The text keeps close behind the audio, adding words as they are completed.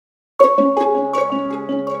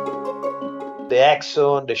the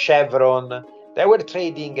Exxon, the Chevron, they were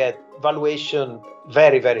trading at valuation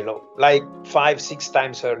very, very low, like 5-6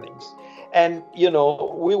 times earnings. And,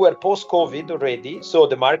 we were post-COVID already, so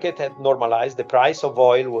the market had normalized. The price of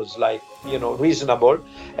oil was reasonable.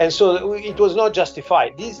 And so it was not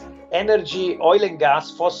justified. These energy, oil and gas,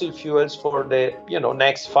 fossil fuels for the,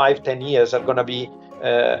 next 5-10 years are going to be,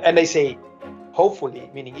 and they say, hopefully,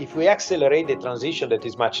 meaning if we accelerate the transition that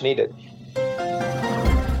is much needed.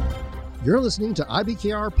 You're listening to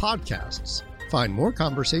IBKR Podcasts. Find more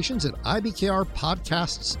conversations at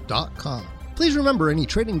ibkrpodcasts.com. Please remember, any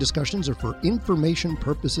trading discussions are for information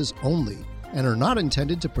purposes only and are not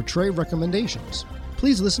intended to portray recommendations.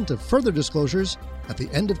 Please listen to further disclosures at the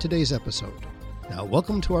end of today's episode. Now,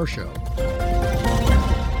 welcome to our show.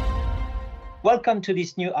 Welcome to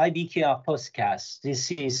this new IBKR podcast.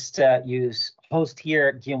 This is your host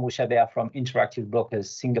here, Guillaume Rouchabert from Interactive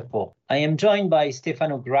Brokers Singapore. I am joined by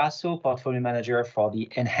Stefano Grasso, Portfolio Manager for the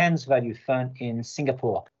Enhanced Value Fund in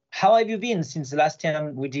Singapore. How have you been since the last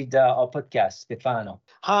time we did our podcast, Stefano?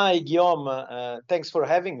 Hi, Guillaume. Thanks for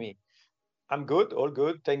having me. I'm good, all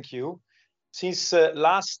good, thank you. Since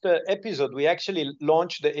last episode, we actually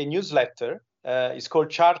launched a newsletter. It's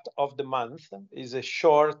called Chart of the Month. It's a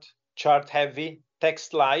short, chart-heavy,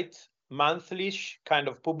 text-light, monthly-ish kind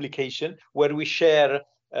of publication where we share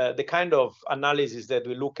the kind of analysis that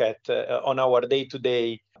we look at on our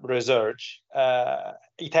day-to-day research.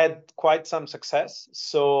 It had quite some success.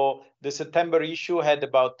 So the September issue had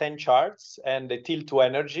about 10 charts, and the tilt to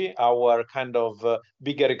energy, our kind of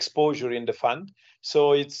bigger exposure in the fund.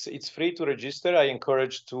 So it's free to register. I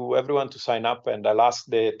encourage everyone to sign up, and I'll ask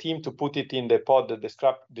the team to put it in the pod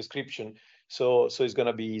description. So it's going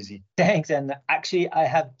to be easy. Thanks. And actually, I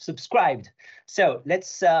have subscribed. So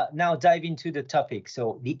let's now dive into the topic.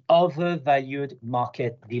 So the overvalued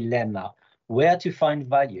market dilemma, where to find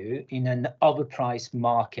value in an overpriced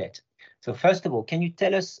market. So first of all, can you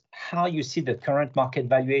tell us how you see the current market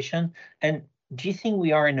valuation? And do you think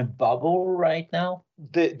we are in a bubble right now?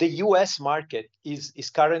 The US market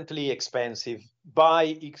is currently expensive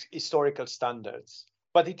by historical standards.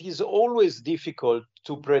 But it is always difficult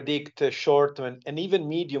to predict a short-term and even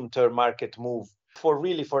medium-term market move. For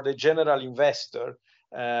the general investor,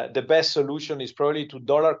 the best solution is probably to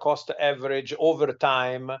dollar cost average over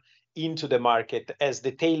time into the market, as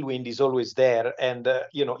the tailwind is always there, and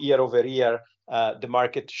year over year, the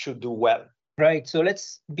market should do well. Right. So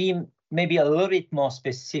let's be maybe a little bit more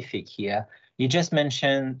specific here. You just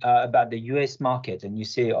mentioned about the US market, and you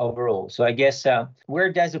say overall. So I guess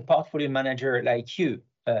where does a portfolio manager like you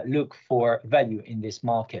look for value in this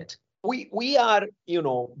market? We are,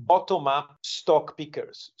 bottom-up stock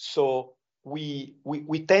pickers. So we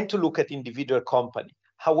tend to look at individual company.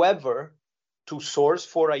 However, to source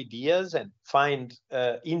for ideas and find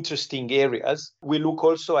interesting areas, we look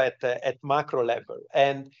also at macro level.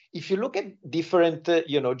 And if you look at different,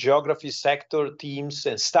 geography, sector, teams,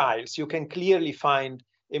 and styles, you can clearly find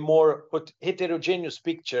a more heterogeneous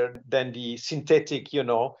picture than the synthetic,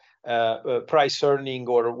 price earning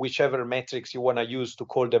or whichever metrics you want to use to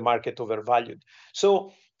call the market overvalued.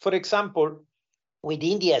 So, for example,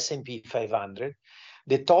 within the S&P 500,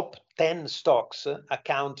 the top 10 stocks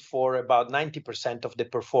account for about 90% of the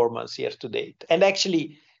performance year to date. And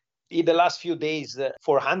actually, in the last few days,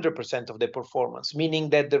 for 100% of the performance, meaning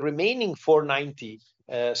that the remaining 490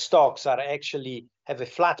 stocks have a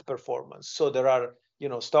flat performance. So there are,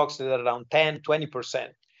 stocks that are around 10-20%.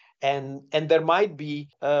 And there might be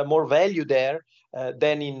more value there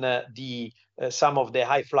than in some of the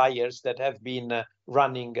high flyers that have been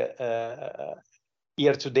running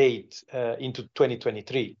year to date into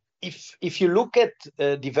 2023. If you look at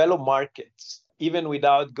developed markets, even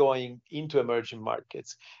without going into emerging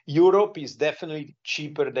markets, Europe is definitely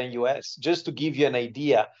cheaper than US. Just to give you an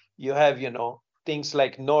idea, you have things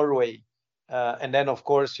like Norway, and then of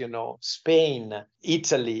course Spain,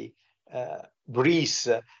 Italy, Greece,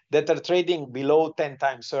 that are trading below 10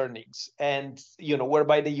 times earnings, and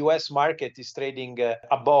whereby the US market is trading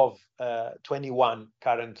above 21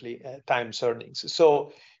 currently times earnings.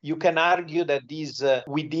 So you can argue that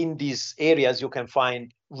within these areas you can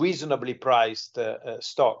find reasonably priced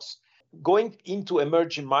stocks. Going into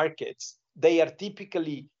emerging markets, they are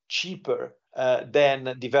typically cheaper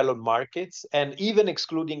than developed markets, and even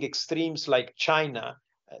excluding extremes like China,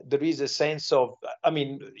 there is a sense of,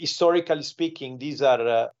 historically speaking, these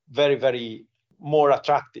are very, very more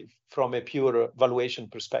attractive from a pure valuation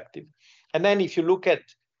perspective. And then if you look at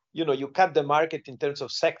you cut the market in terms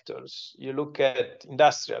of sectors. You look at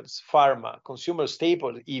industrials, pharma, consumer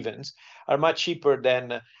staple events are much cheaper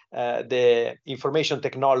than the information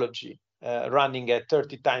technology running at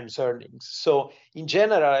 30 times earnings. So in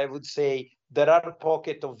general, I would say there are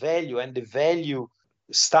pockets of value, and the value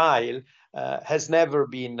style has never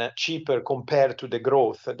been cheaper compared to the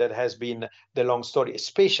growth that has been the long story,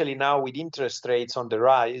 especially now with interest rates on the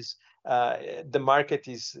rise. The market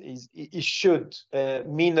should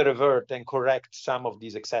mean revert and correct some of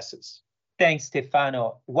these excesses. Thanks,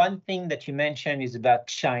 Stefano. One thing that you mentioned is about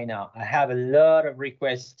China. I have a lot of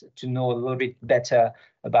requests to know a little bit better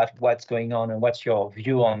about what's going on and what's your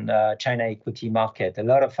view on China equity market. A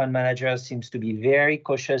lot of fund managers seems to be very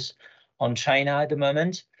cautious on China at the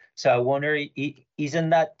moment. So I wonder, isn't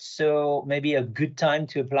that so maybe a good time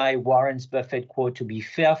to apply Warren Buffett quote to be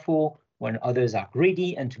fearful when others are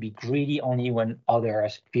greedy, and to be greedy only when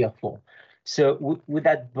others are fearful? So would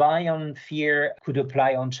that buy on fear could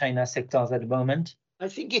apply on China sectors at the moment? I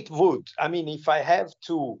think it would. I mean, if I have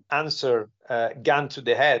to answer gun to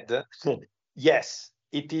the head, yes,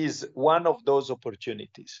 it is one of those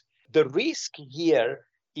opportunities. The risk here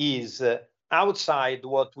is outside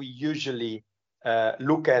what we usually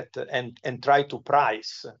look at and try to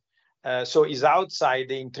price. So is outside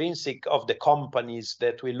the intrinsic of the companies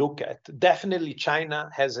that we look at. Definitely China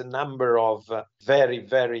has a number of very,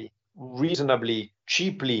 very reasonably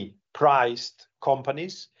cheaply priced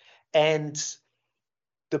companies. And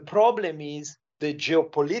the problem is the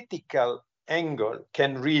geopolitical angle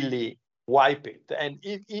can really wipe it. And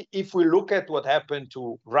if we look at what happened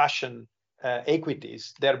to Russian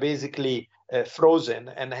equities, they're basically frozen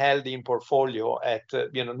and held in portfolio at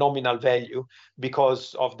nominal value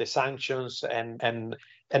because of the sanctions and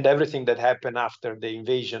everything that happened after the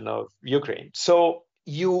invasion of Ukraine. So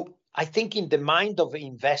I think in the mind of an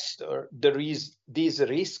investor, there is this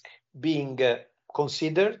risk being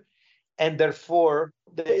considered, and therefore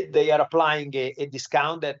they are applying a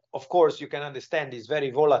discount that, of course, you can understand is very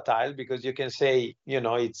volatile, because you can say,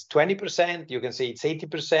 it's 20%, you can say it's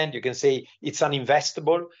 80%, you can say it's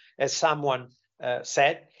uninvestable, as someone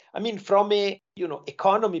said. I mean, from a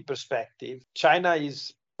economy perspective, China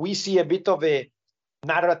we see a bit of a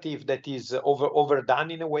narrative that is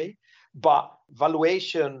overdone in a way, but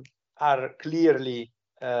valuation are clearly,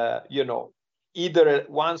 either a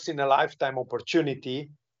once in a lifetime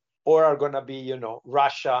opportunity, or are going to be,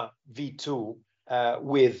 Russia V2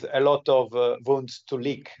 with a lot of wounds to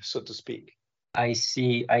lick, so to speak. I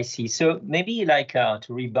see. So maybe to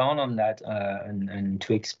rebound on that and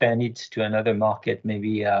to expand it to another market,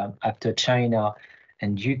 maybe after China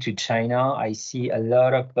and due to China, I see a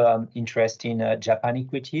lot of interest in Japan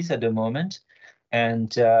equities at the moment.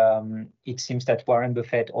 And it seems that Warren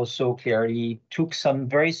Buffett also clearly took some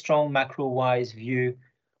very strong macro-wise view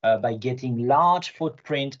by getting large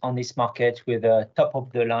footprint on this market with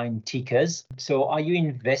top-of-the-line tickers. So are you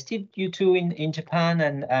invested, you two, in Japan?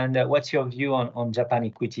 And what's your view on Japan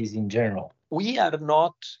equities in general? We are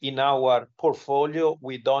not in our portfolio.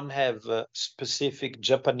 We don't have specific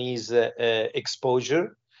Japanese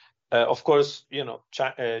exposure. Of course,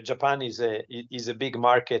 Japan is a big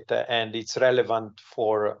market and it's relevant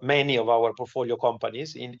for many of our portfolio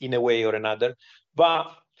companies in a way or another.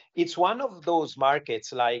 But it's one of those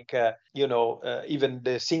markets like, even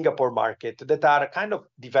the Singapore market that are kind of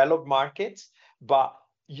developed markets, but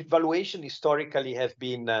valuation historically have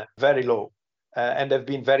been very low and have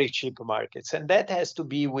been very cheap markets. And that has to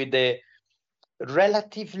be with a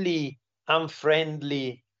relatively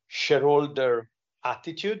unfriendly shareholder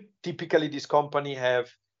attitude. Typically, this company have,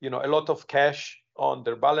 a lot of cash on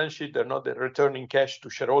their balance sheet. They're not returning cash to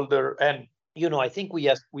shareholder. And, I think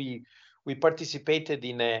we participated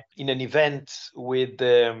in an event with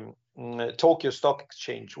the Tokyo Stock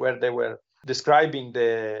Exchange, where they were describing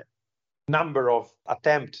the number of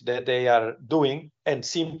attempts that they are doing, and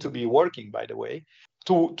seem to be working, by the way,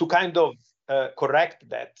 to kind of correct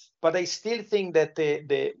that. But I still think that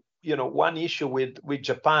the one issue with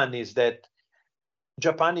Japan is that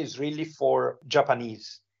Japan is really for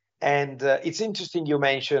Japanese. And it's interesting you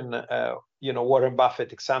mention, Warren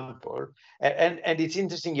Buffett example. And it's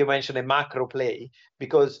interesting you mention a macro play,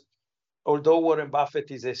 because although Warren Buffett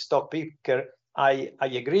is a stock picker, I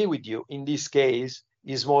agree with you. In this case,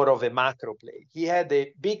 is more of a macro play. He had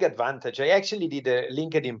a big advantage. I actually did a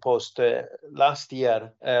LinkedIn post last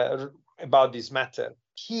year about this matter.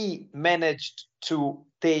 He managed to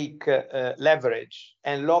take leverage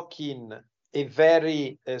and lock in a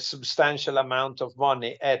very substantial amount of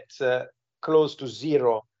money at close to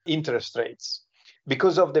zero interest rates.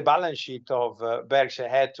 Because of the balance sheet of Berkshire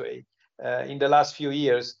Hathaway in the last few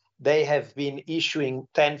years, they have been issuing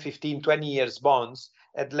 10, 15, 20 years bonds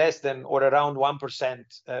at less than or around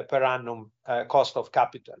 1% per annum cost of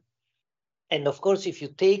capital. And of course, if you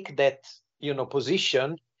take that,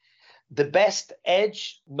 position, the best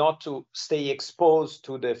edge not to stay exposed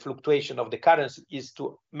to the fluctuation of the currency is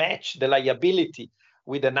to match the liability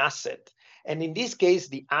with an asset. And in this case,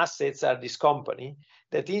 the assets are this company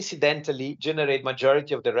that incidentally generate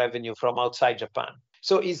majority of the revenue from outside Japan.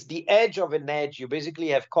 So it's the edge of an edge. You basically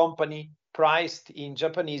have company priced in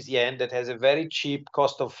Japanese yen that has a very cheap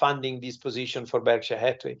cost of funding this position for Berkshire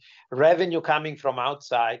Hathaway. Revenue coming from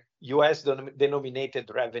outside, US denominated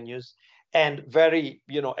revenues, and very,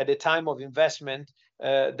 at the time of investment,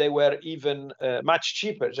 they were even much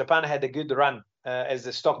cheaper. Japan had a good run as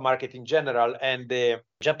the stock market in general, and the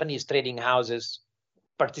Japanese trading houses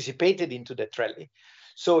participated into that rally.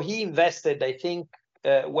 So he invested, I think,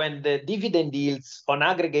 when the dividend yields on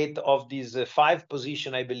aggregate of these 5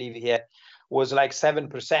 position, I believe here, was like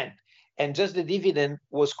 7%. And just the dividend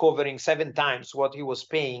was covering 7 times what he was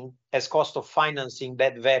paying as cost of financing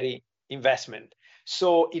that very investment.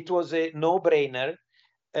 So it was a no-brainer.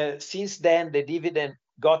 Since then, the dividend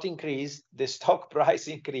got increased, the stock price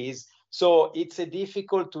increased. So it's a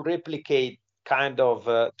difficult to replicate kind of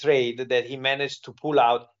trade that he managed to pull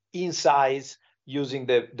out in size using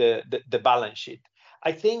the balance sheet.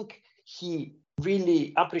 I think he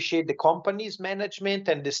really appreciate the company's management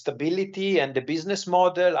and the stability and the business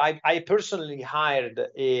model. I personally hired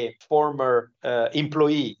a former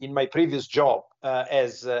employee in my previous job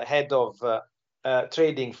as head of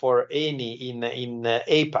trading for Eni in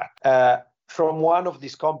APAC from one of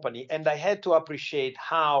this company, and I had to appreciate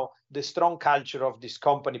how the strong culture of this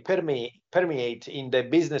company permeate in the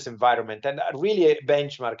business environment, and really a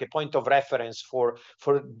benchmark, a point of reference for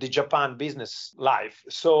the Japan business life.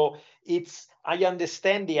 So I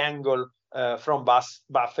understand the angle from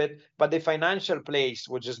Buffett, but the financial place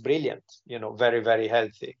was just brilliant, very, very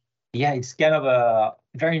healthy. Yeah, it's kind of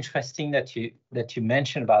very interesting that you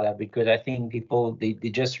mentioned about that, because I think people they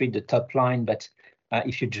just read the top line, but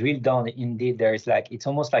if you drill down, indeed, there is it's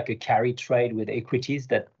almost like a carry trade with equities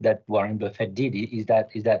that Warren Buffett did. Is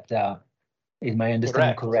my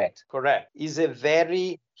understanding correct? Correct.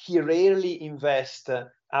 He rarely invests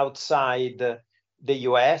outside the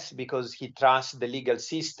US because he trusts the legal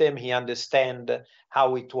system. He understands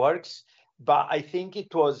how it works. But I think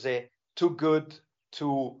it was too good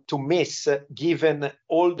to miss, given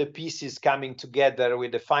all the pieces coming together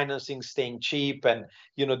with the financing staying cheap and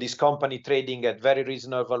this company trading at very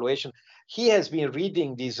reasonable valuation. He has been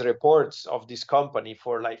reading these reports of this company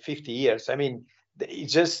for 50 years. I mean,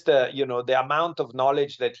 it's just the amount of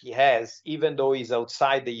knowledge that he has, even though he's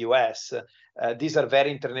outside the US. These are very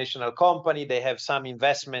international company. They have some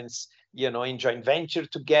investments in joint venture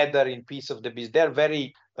together in piece of the business. They're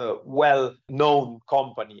very well-known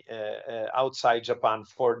company outside Japan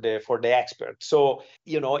for the experts. So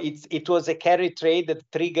it was a carry trade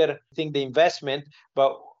that triggered, I think, the investment,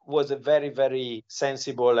 but was a very, very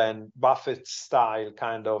sensible and Buffett style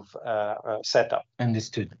kind of setup.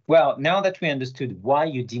 Understood. Well, now that we understood why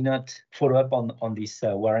you did not follow up on this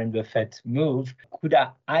Warren Buffett move, could I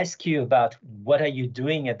ask you about what are you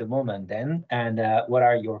doing at the moment then, and what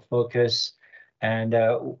are your focus, and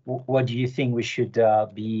what do you think we should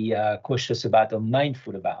be cautious about or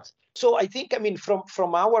mindful about? So I think,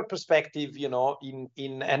 from our perspective, in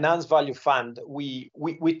enhanced value fund, we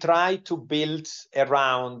try to build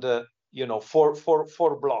around,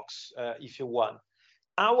 four blocks, if you want.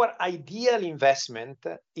 Our ideal investment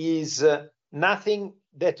is nothing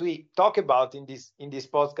that we talk about in this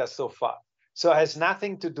podcast so far. So it has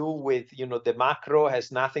nothing to do with, the macro,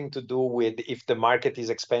 has nothing to do with if the market is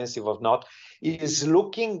expensive or not. It is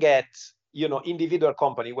looking at, individual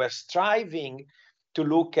company. We're striving to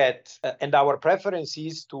look at, and our preference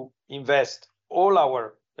is to invest all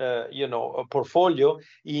our, portfolio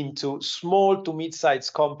into small to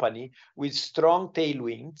mid-sized company with strong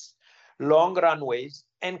tailwinds, long runways,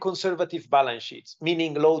 and conservative balance sheets,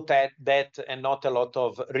 meaning low debt and not a lot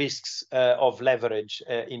of risks of leverage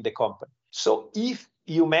in the company. So if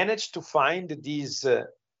you manage to find these,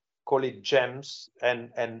 call it gems, and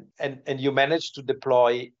you manage to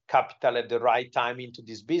deploy capital at the right time into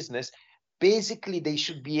this business, basically they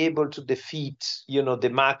should be able to defeat, the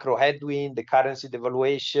macro headwind, the currency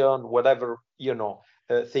devaluation, whatever,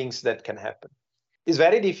 things that can happen. It's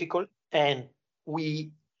very difficult, and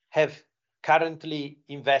we have currently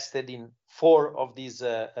invested in 4 of these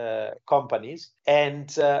companies, and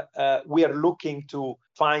we are looking to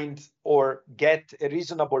find or get a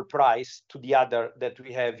reasonable price to the other that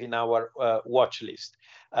we have in our watch list.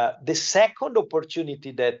 The second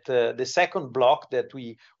opportunity the second block that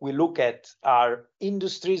we look at are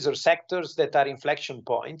industries or sectors that are inflection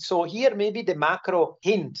points. So here maybe the macro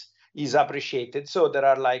hint is appreciated. So there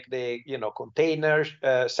are like the container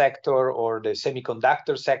sector or the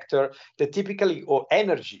semiconductor sector, or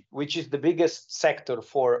energy, which is the biggest sector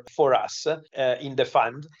for us in the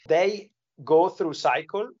fund. They go through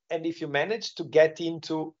cycle, and if you manage to get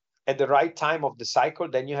into at the right time of the cycle,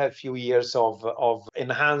 then you have a few years of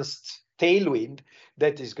enhanced tailwind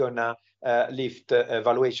that is gonna lift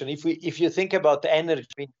valuation. If you think about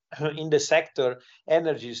energy in the sector,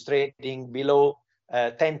 energy is trading below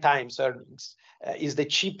 10 times earnings, is the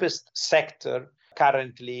cheapest sector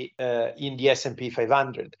currently in the S&P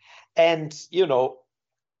 500. And,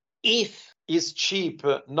 if it's cheap,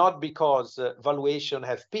 not because valuation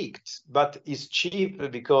have peaked, but it's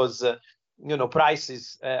cheap because,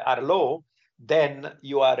 prices are low, then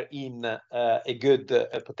you are in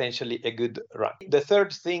potentially a good run. The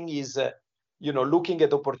third thing is, looking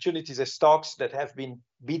at opportunities as stocks that have been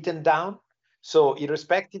beaten down. So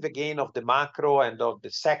irrespective again of the macro and of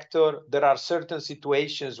the sector, there are certain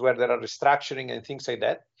situations where there are restructuring and things like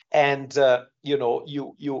that. And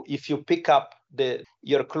if you pick up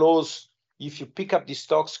if you pick up the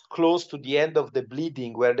stocks close to the end of the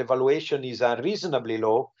bleeding, where the valuation is unreasonably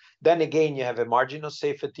low, then again you have a margin of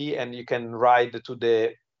safety, and you can ride to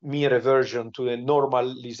the mean reversion, to a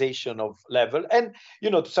normalization of level, and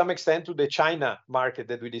to some extent to the China market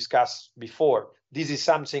that we discussed before. This is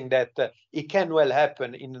something that it can well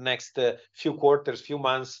happen in the next few quarters, few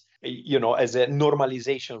months, as a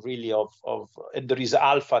normalization really of there is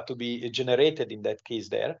alpha to be generated in that case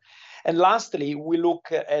there. And lastly, we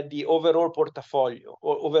look at the overall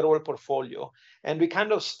portfolio, and we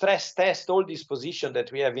kind of stress test all these positions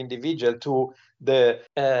that we have individual to the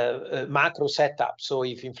macro setup. So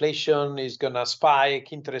if inflation is going to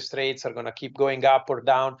spike, interest rates are going to keep going up or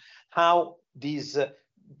down, how these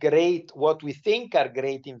what we think are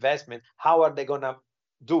great investment, how are they going to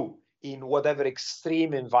do in whatever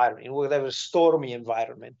extreme environment, in whatever stormy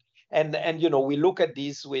environment. And we look at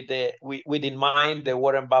this with in mind the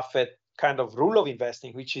Warren Buffett kind of rule of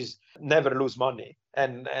investing, which is never lose money.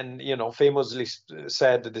 And famously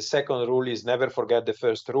said the second rule is never forget the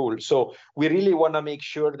first rule. So we really want to make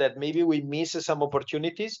sure that maybe we miss some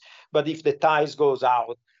opportunities, but if the ties goes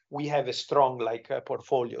out, we have a strong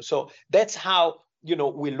portfolio. So that's how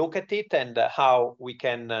we look at it, and how we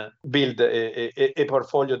can build a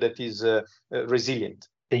portfolio that is resilient.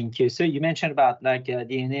 Thank you. So you mentioned about the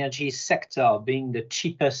energy sector being the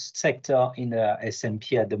cheapest sector in the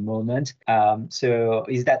S&P at the moment. So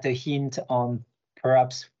is that a hint on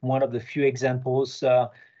perhaps one of the few examples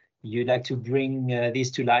you'd like to bring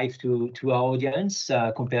this to life to our audience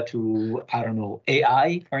compared to, I don't know,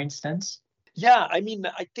 AI, for instance? Yeah, I mean,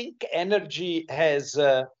 I think energy has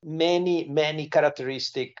many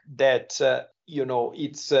characteristics that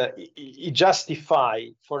it justify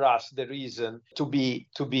for us the reason to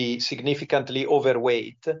be significantly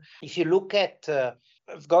overweight. If you look at,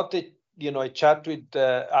 I've got a chat with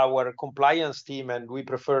our compliance team, and we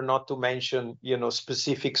prefer not to mention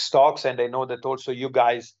specific stocks, and I know that also you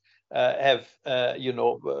guys are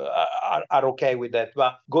okay with that.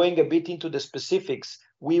 But going a bit into the specifics,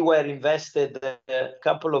 we were invested a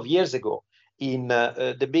couple of years ago in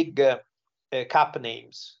the big cap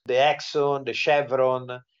names, the Exxon, the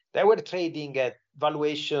Chevron. They were trading at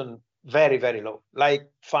valuation very, very low, like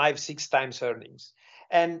 5-6 times earnings.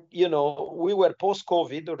 And, we were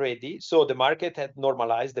post-COVID already, so the market had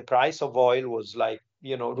normalized. The price of oil was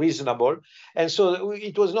reasonable. And so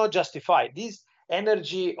it was not justified. These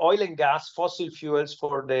energy, oil and gas, fossil fuels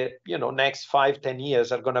for the, next 5-10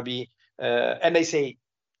 years are going to be, and I say,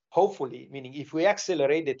 hopefully, meaning if we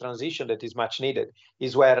accelerate the transition that is much needed,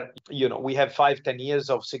 is where we have 5-10 years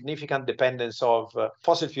of significant dependence of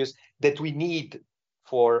fossil fuels that we need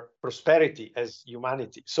for prosperity as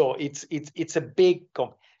humanity. So it's a big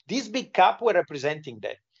these big cap were representing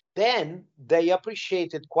that. Then they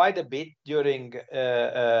appreciated quite a bit during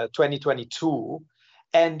 2022.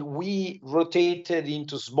 And we rotated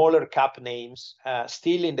into smaller cap names,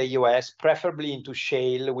 still in the US, preferably into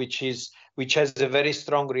shale, which has a very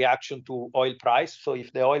strong reaction to oil price. So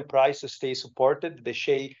if the oil price stays supported, the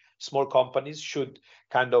shale small companies should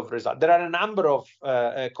kind of result. There are a number of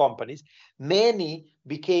companies. Many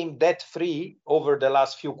became debt-free over the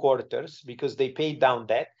last few quarters because they paid down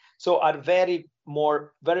debt. So are very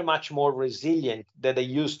much more resilient than they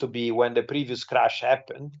used to be when the previous crash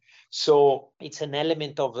happened. So it's an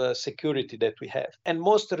element of security that we have. And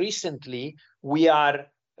most recently, we are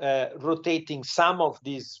rotating some of these, I would say, smaller cap names, still in the US, preferably into shale, which has a very strong reaction to oil price. So if the oil price stays supported, the shale small companies should kind of result. There are a number of companies. Many became debt-free over the last few quarters because they paid down debt. So are very much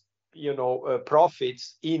more resilient than they used to be when the previous crash happened. So it's an element of security that we have. And most recently, we are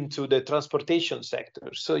profits into the transportation sector.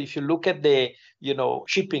 So if you look at the, oil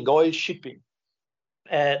shipping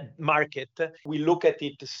market, we look at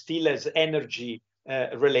it still as energy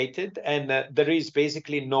related, and there is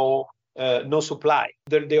basically no supply.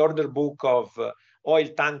 The order book of oil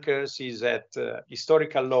tankers is at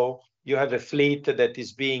historical low. You have a fleet that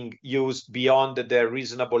is being used beyond their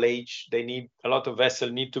reasonable age. A lot of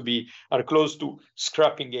vessels are close to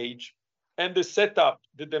scrapping age. And the setup,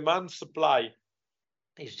 the demand supply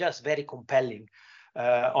is just very compelling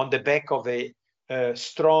on the back of a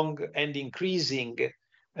strong and increasing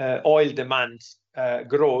oil demand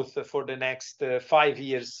growth for the next 5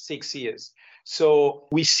 years, 6 years. So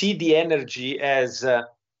we see the energy as a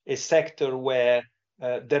sector where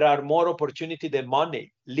there are more opportunity than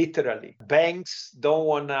money, literally. Banks don't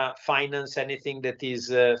want to finance anything that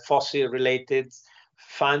is fossil related.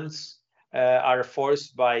 Funds are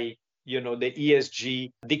forced by the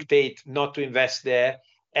ESG dictate not to invest there.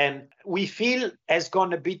 And we feel has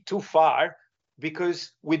gone a bit too far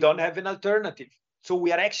because we don't have an alternative. So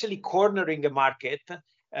we are actually cornering a market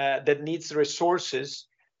that needs resources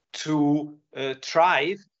to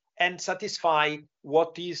thrive and satisfy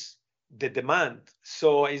what is the demand.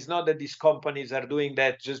 So it's not that these companies are doing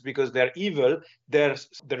that just because they're evil. There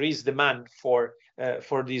is demand for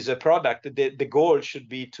this product. The goal should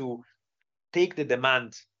be to take the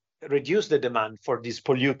demand, reduce the demand for these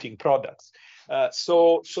polluting products.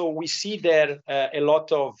 So we see there a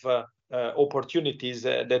lot of opportunities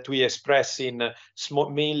that we express in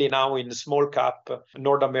mainly now in small cap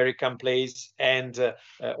North American plays and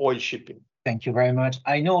oil shipping. Thank you very much.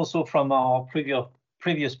 I know also from our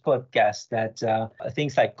previous podcast that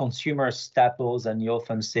things like consumer staples, and you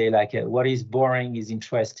often say like what is boring is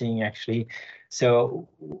interesting actually. So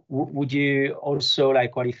would you also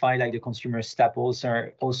like qualify like the consumer staples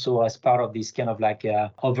are also as part of this kind of like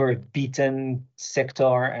overbeaten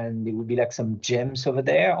sector, and there would be like some gems over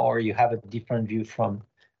there, or you have a different view from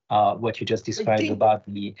what you just described about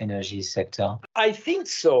the energy sector? I think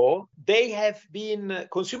so.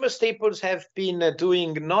 Consumer staples have been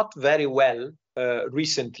doing not very well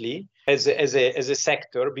recently as a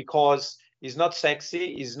sector because it's not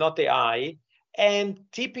sexy, it's not AI, and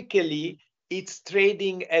typically it's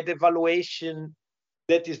trading at a valuation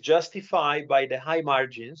that is justified by the high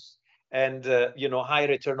margins and high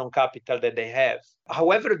return on capital that they have.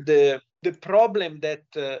 However, the problem that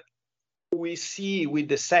we see with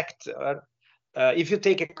the sector, if you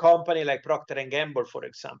take a company like Procter & Gamble, for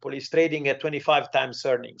example, is trading at 25 times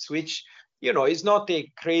earnings, which is not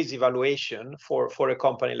a crazy valuation for a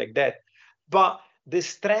company like that. But the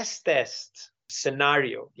stress test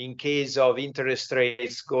scenario in case of interest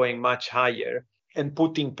rates going much higher and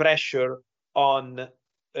putting pressure on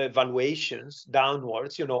valuations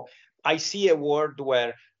downwards, I see a world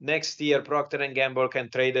where next year Procter & Gamble can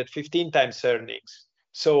trade at 15 times earnings.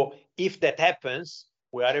 So if that happens,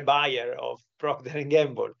 we are a buyer of Procter &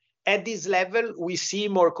 Gamble. At this level, we see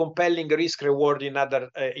more compelling risk reward in other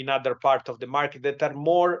parts of the market that are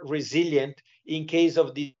more resilient in case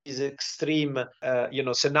of this extreme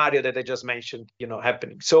scenario that I just mentioned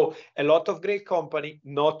happening. So a lot of great company,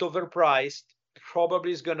 not overpriced,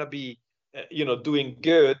 probably is going to be doing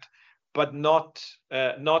good, but not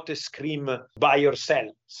a scream buy or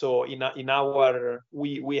sell. So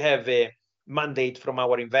we have a mandate from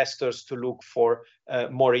our investors to look for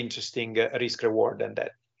more interesting risk reward than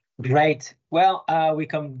that. Great. Well, we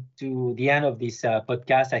come to the end of this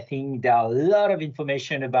podcast. I think there are a lot of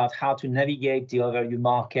information about how to navigate the overview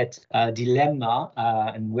market dilemma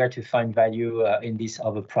and where to find value in this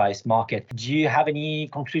overpriced market. Do you have any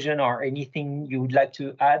conclusion or anything you would like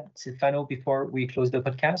to add, Stefano, before we close the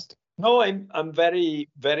podcast? No, I'm very,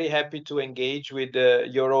 very happy to engage with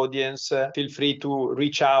your audience. Feel free to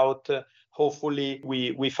reach out. Hopefully,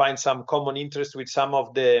 we find some common interest with some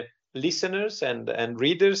of the listeners and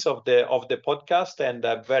readers of the podcast, and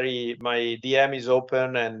my DM is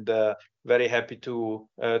open and very happy to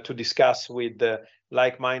discuss with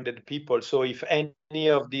like-minded people. So if any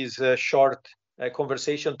of these short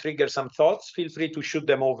conversation triggers some thoughts, feel free to shoot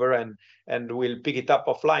them over and we'll pick it up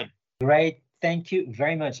offline. Great. Thank you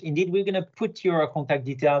very much. Indeed, we're going to put your contact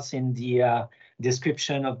details in the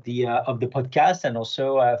description of the podcast, and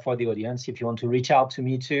also for the audience, if you want to reach out to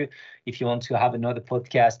me too, if you want to have another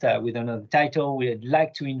podcast with another title, we'd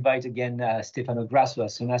like to invite again Stefano Grasso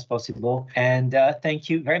as soon as possible. And thank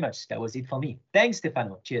you very much. That was it for me. Thanks,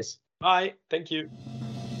 Stefano. Cheers. Bye. Thank you.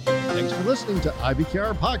 Thanks for listening to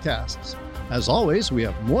IBKR Podcasts. As always, we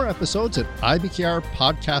have more episodes at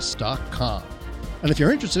ibkrpodcasts.com. And if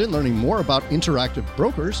you're interested in learning more about Interactive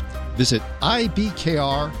Brokers, visit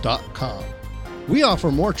ibkr.com. We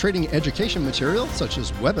offer more trading education material, such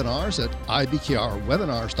as webinars at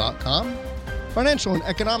ibkrwebinars.com, financial and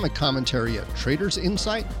economic commentary at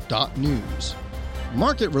tradersinsight.news,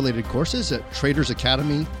 market-related courses at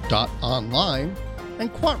tradersacademy.online,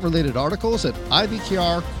 and quant-related articles at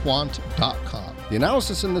ibkrquant.com. The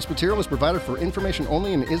analysis in this material is provided for information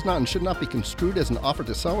only and is not and should not be construed as an offer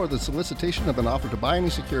to sell or the solicitation of an offer to buy any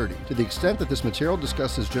security. To the extent that this material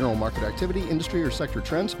discusses general market activity, industry or sector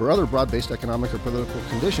trends, or other broad-based economic or political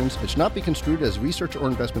conditions, it should not be construed as research or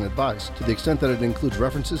investment advice. To the extent that it includes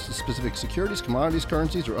references to specific securities, commodities,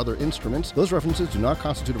 currencies, or other instruments, those references do not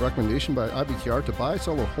constitute a recommendation by IBKR to buy,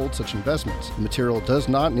 sell, or hold such investments. The material does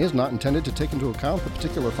not and is not intended to take into account the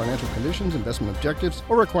particular financial conditions, investment objectives,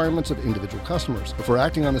 or requirements of individual customers. Before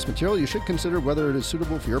acting on this material, you should consider whether it is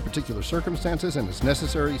suitable for your particular circumstances and, if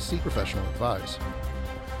necessary, seek professional advice.